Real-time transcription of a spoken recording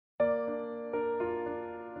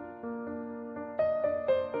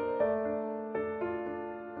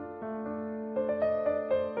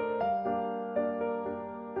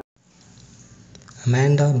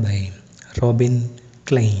Amanda by Robin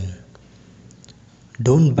Klein.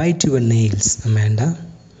 Don't bite your nails, Amanda.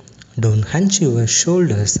 Don't hunch your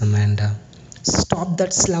shoulders, Amanda. Stop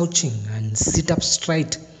that slouching and sit up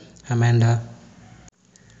straight, Amanda.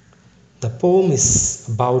 The poem is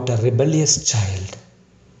about a rebellious child.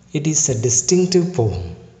 It is a distinctive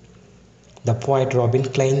poem. The poet Robin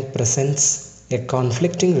Klein presents a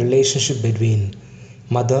conflicting relationship between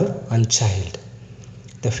mother and child.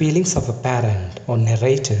 The feelings of a parent are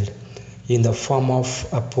narrated in the form of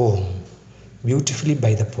a poem beautifully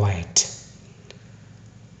by the poet.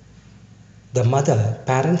 The mother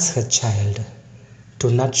parents her child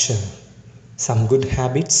to nurture some good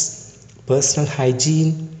habits, personal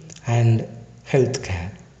hygiene, and health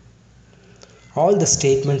care. All the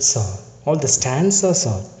stanzas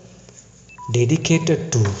are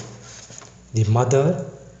dedicated to the mother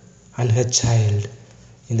and her child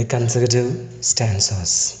in the consecutive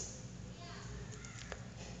stanzas.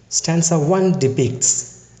 Stanza 1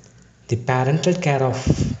 depicts the parental care of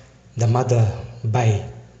the mother by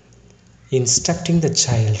instructing the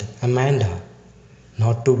child, Amanda,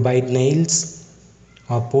 not to bite nails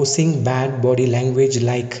or posing bad body language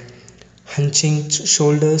like hunching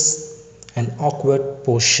shoulders and awkward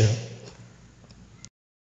posture.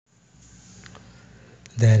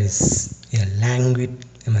 There is a languid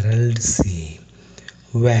emerald sea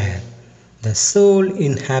where the sole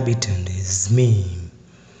inhabitant is me,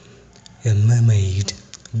 a mermaid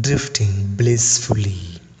drifting blissfully.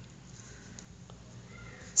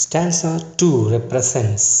 Stanza 2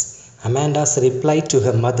 represents Amanda's reply to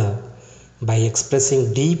her mother by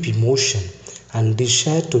expressing deep emotion and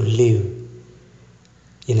desire to live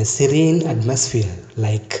in a serene atmosphere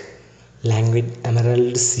like languid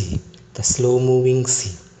emerald sea, the slow-moving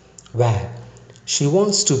sea, where she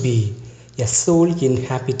wants to be a sole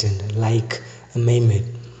inhabitant like a mermaid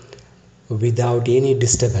without any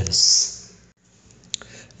disturbance.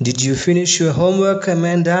 Did you finish your homework,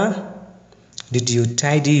 Amanda? Did you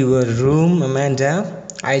tidy your room, Amanda?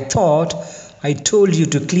 I thought I told you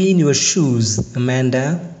to clean your shoes,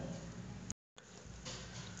 Amanda.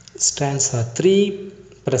 Stanza 3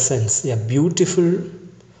 presents a beautiful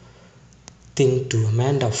thing to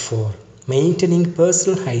Amanda for maintaining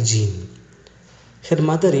personal hygiene. Her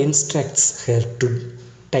mother instructs her to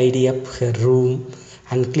tidy up her room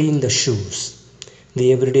and clean the shoes.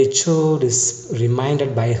 The everyday chore is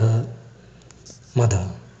reminded by her mother.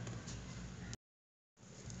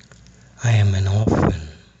 I am an orphan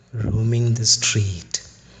roaming the street.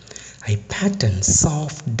 I pattern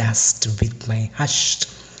soft dust with my hushed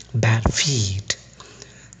bare feet.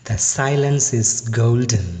 The silence is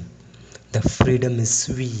golden. The freedom is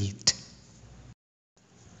sweet.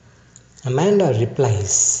 Amanda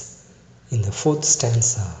replies in the 4th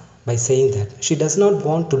stanza by saying that she does not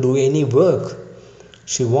want to do any work.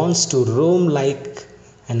 She wants to roam like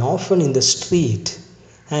an orphan in the street,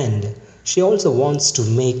 and she also wants to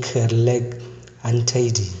make her leg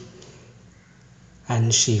untidy.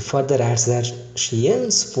 And she further adds that she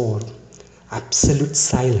yearns for absolute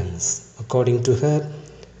silence. According to her,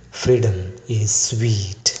 freedom is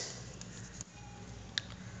sweet.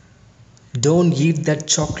 Don't eat that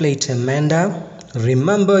chocolate, Amanda.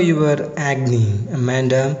 Remember your agony,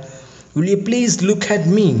 Amanda. Will you please look at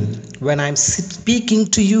me when I'm speaking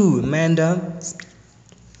to you, Amanda?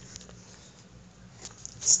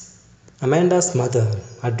 Amanda's mother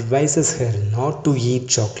advises her not to eat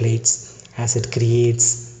chocolates as it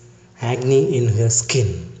creates agony in her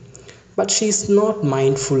skin. But she is not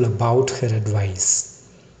mindful about her advice.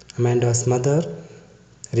 Amanda's mother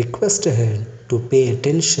requests her to pay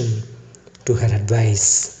attention to her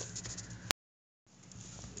advice.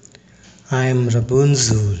 I am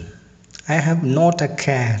Rapunzel. I have not a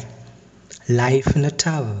care. Life in a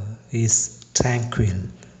tower is tranquil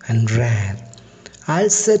and rare. I'll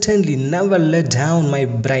certainly never let down my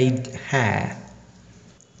bright hair.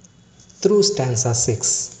 Through stanza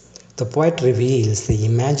 6, the poet reveals the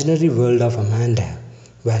imaginary world of Amanda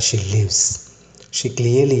where she lives. She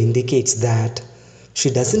clearly indicates that she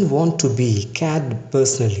doesn't want to be cared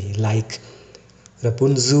personally like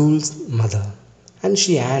Rapunzel's mother, and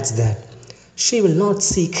she adds that she will not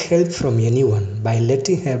seek help from anyone by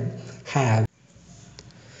letting her have.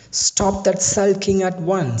 Stop that sulking at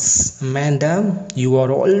once, Amanda. You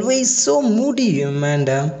are always so moody,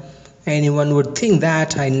 Amanda. Anyone would think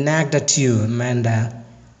that I nagged at you, Amanda.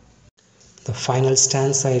 The final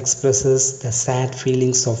stanza expresses the sad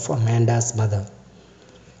feelings of Amanda's mother.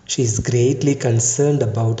 She is greatly concerned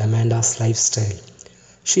about Amanda's lifestyle.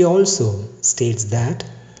 She also states that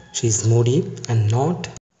she is moody and not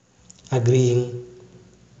agreeing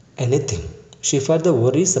anything She further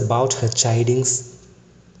worries about her child's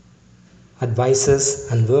advices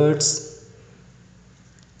and words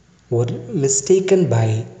were mistaken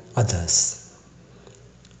by others.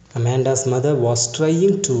 Amanda's mother was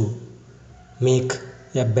trying to make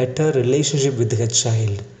a better relationship with her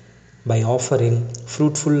child by offering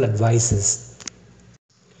fruitful advices.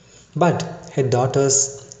 But her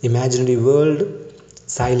daughter's imaginary world,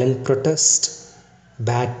 silent protest,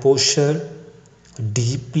 bad posture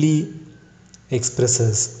deeply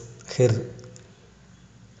expresses her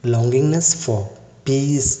longingness for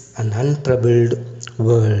peace and untroubled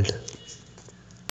world.